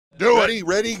body,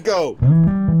 ready, go.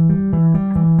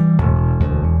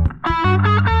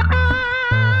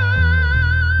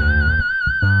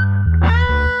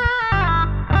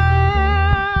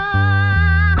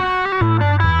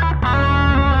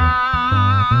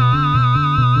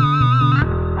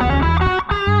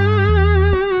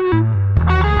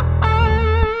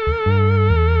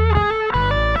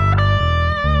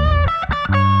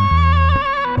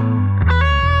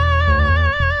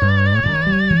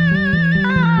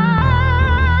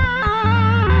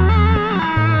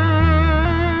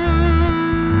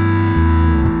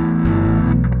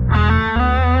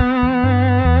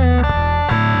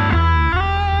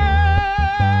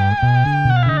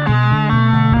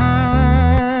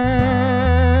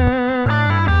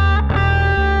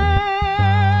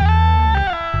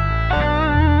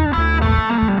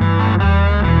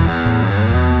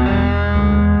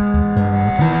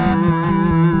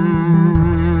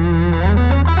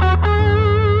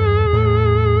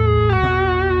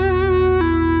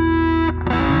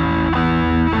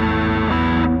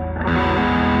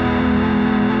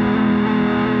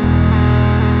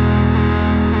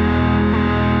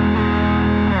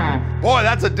 Boy,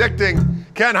 that's addicting.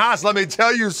 Ken Haas, let me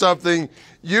tell you something.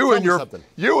 You and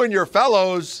your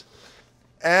fellows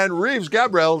and Reeves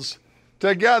Gabrels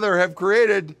together have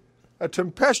created a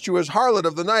tempestuous harlot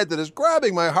of the night that is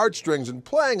grabbing my heartstrings and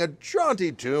playing a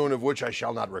jaunty tune of which I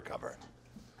shall not recover.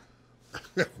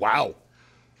 Wow.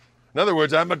 In other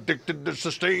words, I'm addicted to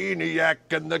Sustainiac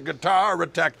and the guitar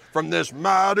attack from this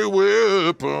mighty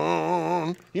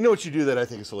weapon. You know what you do that I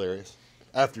think is hilarious?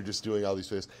 After just doing all these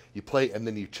things, you play and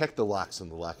then you check the locks in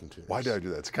the locking tuners. Why did I do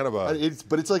that? It's kind of a...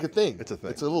 But it's like a thing. It's a thing.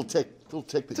 It's a little tick.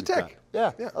 It's a tick.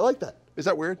 Yeah, yeah, I like that. Is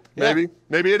that weird? Yeah. Maybe.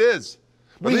 Maybe it is.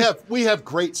 We have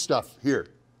great stuff here.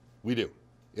 We do.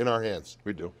 In our hands.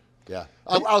 We do. Yeah.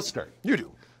 I'll start. You do.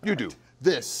 You do.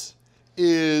 This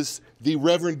is the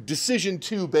Reverend Decision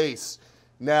 2 bass.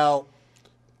 Now,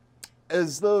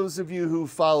 as those of you who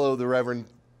follow the Reverend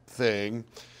thing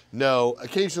know,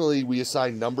 occasionally we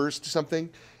assign numbers to something,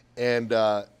 and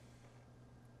the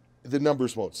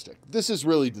numbers won't stick. This is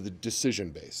really the decision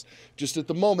bass. Just at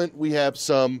the moment, we have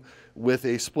some with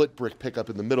a split brick pickup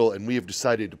in the middle, and we have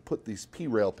decided to put these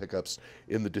P-rail pickups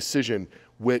in the decision,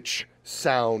 which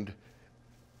sound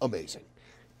amazing.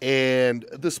 And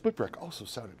the split brick also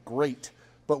sounded great,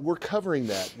 but we're covering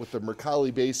that with the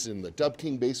Mercalli bass and the Dub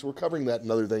King bass. We're covering that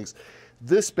and other things.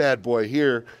 This bad boy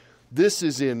here, this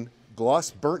is in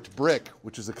gloss burnt brick,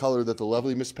 which is a color that the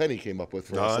lovely Miss Penny came up with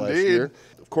for us last year.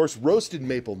 Of course, roasted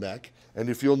maple neck, and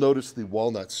if you'll notice the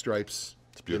walnut stripes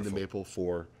in the maple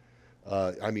for,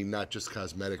 I mean, not just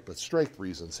cosmetic, but strength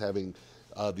reasons. Having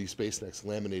these bass necks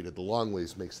laminated the long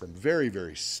ways makes them very,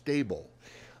 very stable.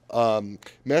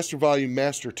 Master volume,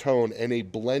 master tone, and a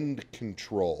blend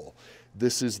control.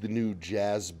 This is the new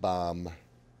Jazz Bomb.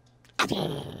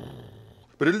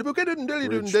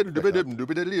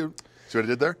 See what I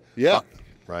did there? Yeah.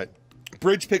 Right.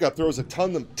 Bridge pickup throws a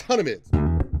ton of mids.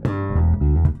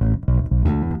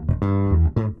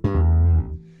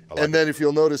 And then if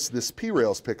you'll notice this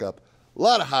P-Rails pickup, a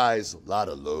lot of highs, a lot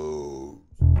of lows.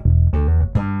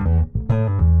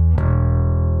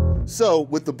 So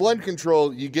with the blend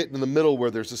control, you get in the middle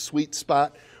where there's a sweet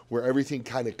spot where everything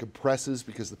kind of compresses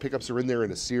because the pickups are in there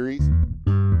in a series.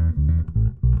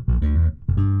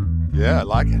 Yeah, I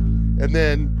like it. And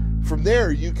then from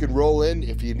there, you can roll in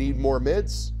if you need more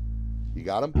mids. You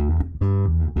got them.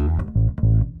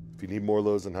 If you need more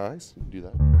lows and highs, you can do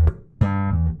that.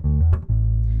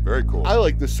 Very cool. I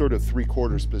like this sort of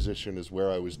 3/4 position is where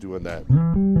I was doing that.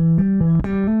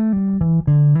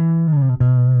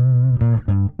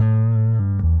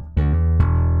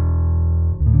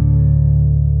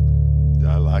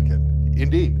 I like it.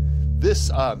 Indeed. This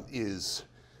is,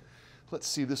 let's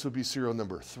see, this would be serial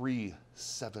number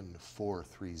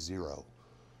 37430.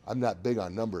 I'm not big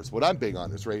on numbers. What I'm big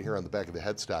on is right here on the back of the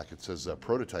headstock. It says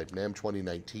prototype NAMM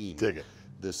 2019. Dig it.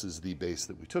 This is the bass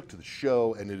that we took to the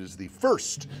show, and it is the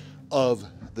first of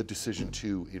the Decision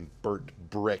 2 in burnt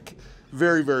brick.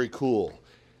 Very, very cool.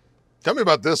 Tell me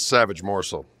about this savage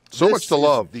morsel. So much to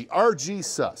love. The RG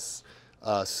Sus.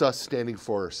 Sus standing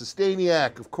for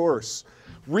Sustainiac, of course.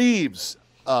 Reeves.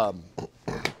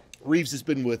 Reeves has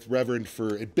been with Reverend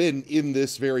been in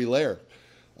this very lair.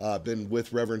 Been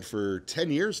with Reverend for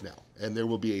 10 years now. And there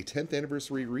will be a 10th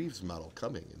anniversary Reeves model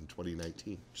coming in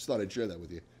 2019. Just thought I'd share that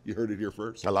with you. You heard it here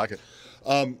first. I like it.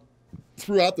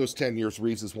 Throughout those 10 years,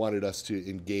 Reeves has wanted us to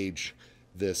engage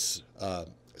this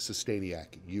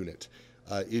Sustainiac unit.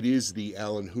 It is the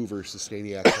Alan Hoover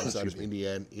Sustainiac, comes out of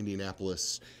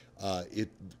Indianapolis.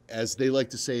 As they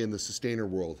like to say in the Sustainer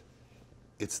world,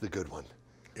 it's the good one.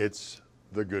 It's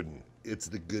the good one. It's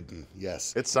the good one,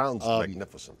 yes. It sounds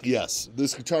magnificent. Yes,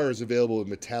 this guitar is available in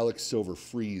metallic silver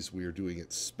frieze. We are doing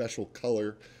its special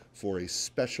color for a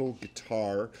special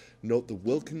guitar. Note the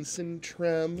Wilkinson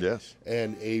trem. Yes.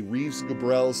 And a Reeves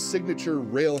Gabrels Signature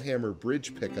Railhammer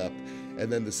bridge pickup.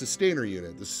 And then the sustainer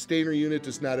unit. The sustainer unit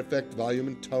does not affect volume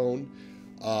and tone.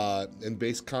 And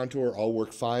bass contour all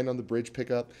work fine on the bridge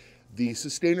pickup. The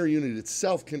sustainer unit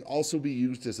itself can also be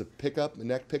used as a pickup, a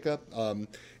neck pickup.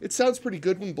 It sounds pretty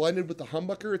good when blended with the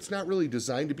humbucker. It's not really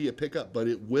designed to be a pickup, but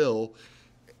it will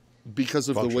because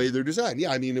of the way they're designed.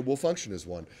 Yeah, I mean, it will function as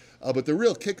one. But the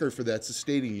real kicker for that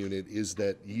sustaining unit is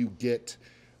that you get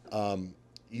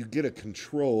a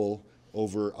control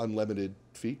over unlimited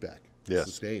feedback. Yes.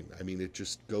 Sustain. I mean, it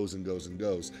just goes and goes and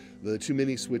goes. The two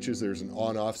mini switches, there's an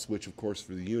on-off switch, of course,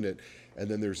 for the unit, and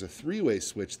then there's a three-way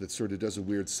switch that sort of does a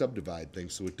weird subdivide thing.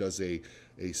 So it does a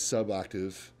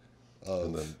sub-octave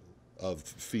of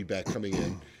feedback coming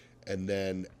in, and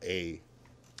then a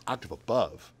octave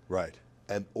above. Right.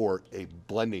 Or a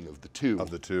blending of the two.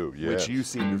 Of the two, yes. Which you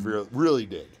seem to really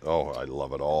dig. Oh, I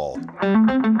love it all.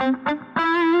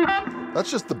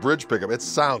 That's just the bridge pickup. It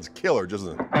sounds killer,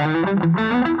 doesn't it?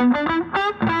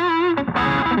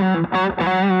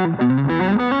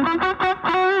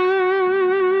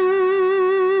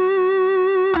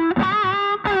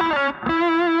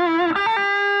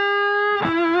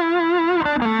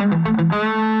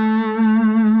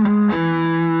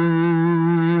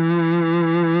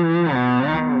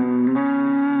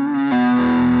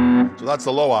 So that's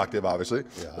the low octave, obviously.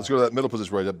 Yeah. Let's go to that middle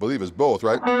position where I believe is both,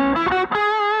 right?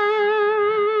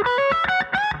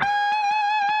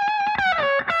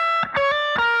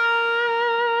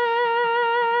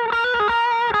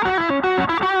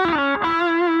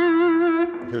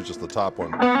 Here's just the top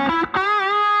one.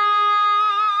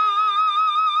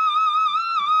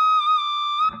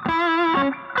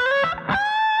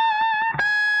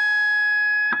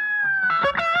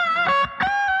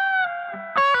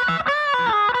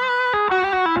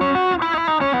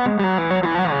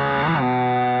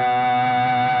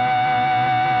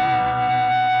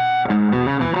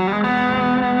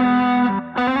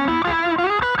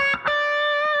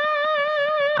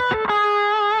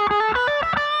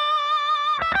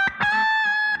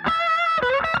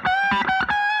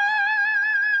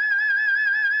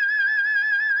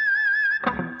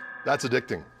 That's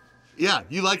addicting. Yeah,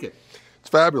 you like it. It's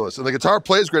fabulous. And the guitar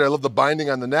plays great. I love the binding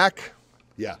on the neck.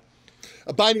 Yeah.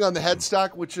 A binding on the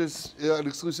headstock, which is an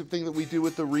exclusive thing that we do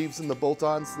with the Reeves and the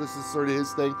bolt-ons. This is sort of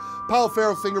his thing. Paulo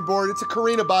Ferro fingerboard. It's a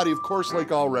Carina body, of course,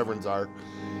 like all Reverends are.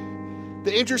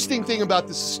 The interesting thing about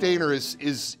the sustainer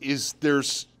is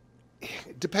there's,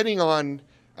 depending on,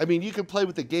 I mean, you can play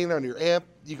with the gain on your amp.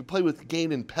 You can play with the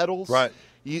gain in pedals. Right.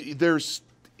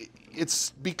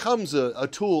 It becomes a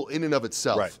tool in and of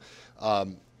itself. Right.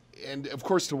 And of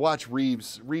course, to watch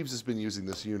Reeves has been using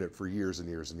this unit for years and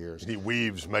years and years. He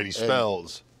weaves mighty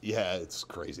spells. Yeah, it's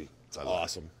crazy. It's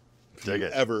awesome. Dig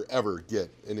it. Ever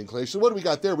get an inclination. So what do we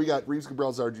got there? We got Reeves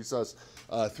Gabrels RG Sus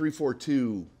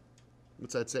 342.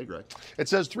 What's that say, Greg? It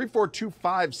says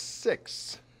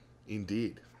 34256.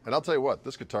 Indeed. And I'll tell you what,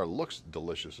 this guitar looks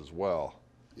delicious as well.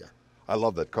 Yeah. I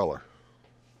love that color.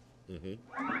 Mm-hmm.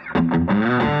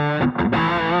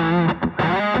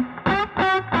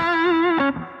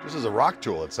 This is a rock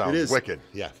tool. It sounds wicked.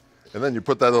 Yeah. And then you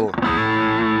put that little...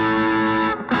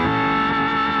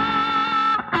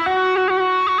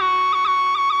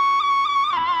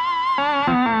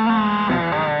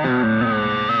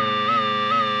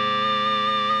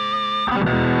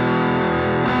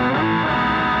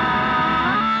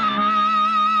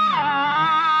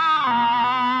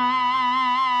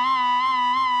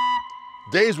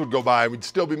 Days would go by, we'd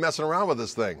still be messing around with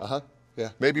this thing. Uh-huh.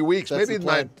 Yeah. Maybe weeks, maybe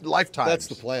my lifetime. That's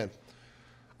the plan.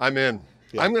 I'm in.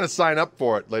 Yeah. I'm going to sign up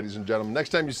for it, ladies and gentlemen. Next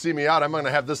time you see me out, I'm going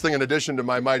to have this thing in addition to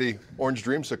my mighty orange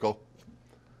dreamsicle.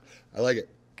 I like it.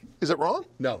 Is it wrong?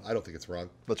 No, I don't think it's wrong.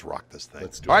 Let's rock this thing.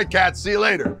 Let's do it. All right, cats. See you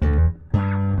later.